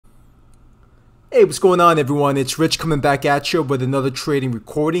Hey, what's going on, everyone? It's Rich coming back at you with another trading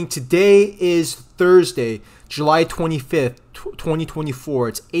recording. Today is Thursday, July 25th, 2024.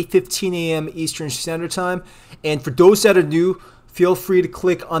 It's 8:15 a.m. Eastern Standard Time. And for those that are new, feel free to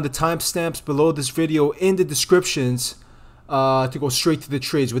click on the timestamps below this video in the descriptions to go straight to the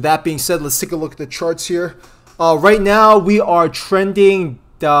trades. With that being said, let's take a look at the charts here. Right now, we are trending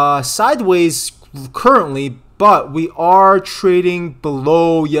sideways currently, but we are trading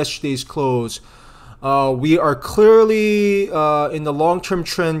below yesterday's close. We are clearly in the long-term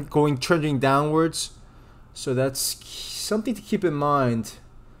trend trending downwards, so that's something to keep in mind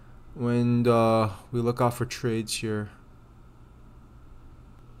when we look out for trades here.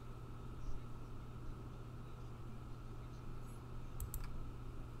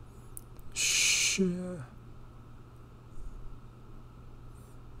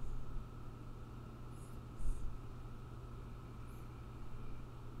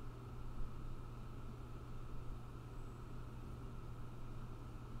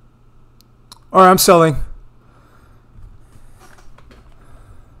 All right, I'm selling.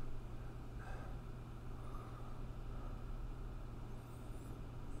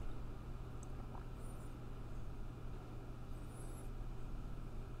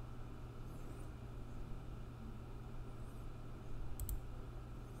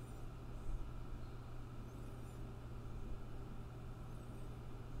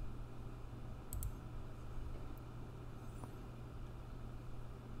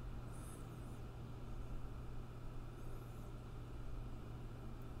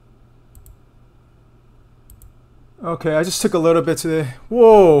 Okay, I just took a little bit today.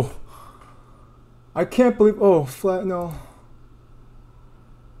 Whoa. I can't believe. Oh, flat. No.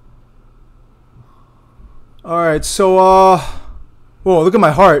 All right, so whoa, look at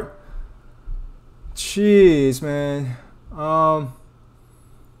my heart. Jeez, man. That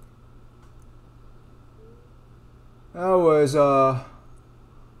was all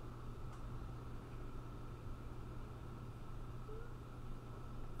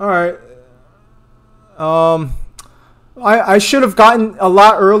right. I should have gotten a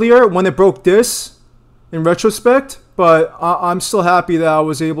lot earlier when it broke this, in retrospect, but I'm still happy that I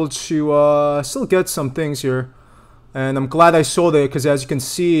was able to still get some things here, and I'm glad I sold it because, as you can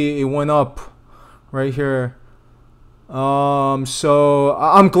see, it went up right here. So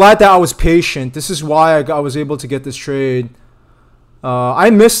I'm glad that I was patient. This is why I was able to get this trade.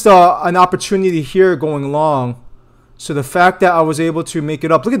 I missed an opportunity here going long. So the fact that I was able to make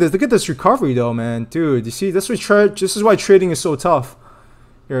it up, look at this recovery though, man, dude. You see, this is why trading is so tough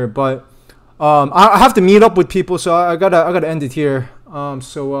here. But I have to meet up with people, so I gotta end it here.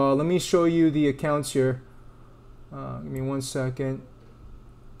 So let me show you the accounts here. Give me 1 second.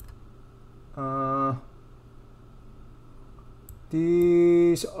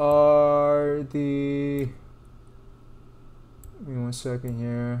 These are the. Give me 1 second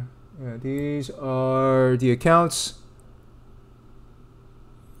here. Yeah, these are the accounts.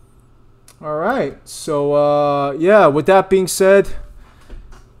 All right, so yeah, with that being said,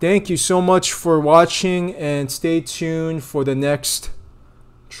 thank you so much for watching, and stay tuned for the next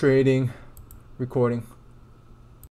trading recording.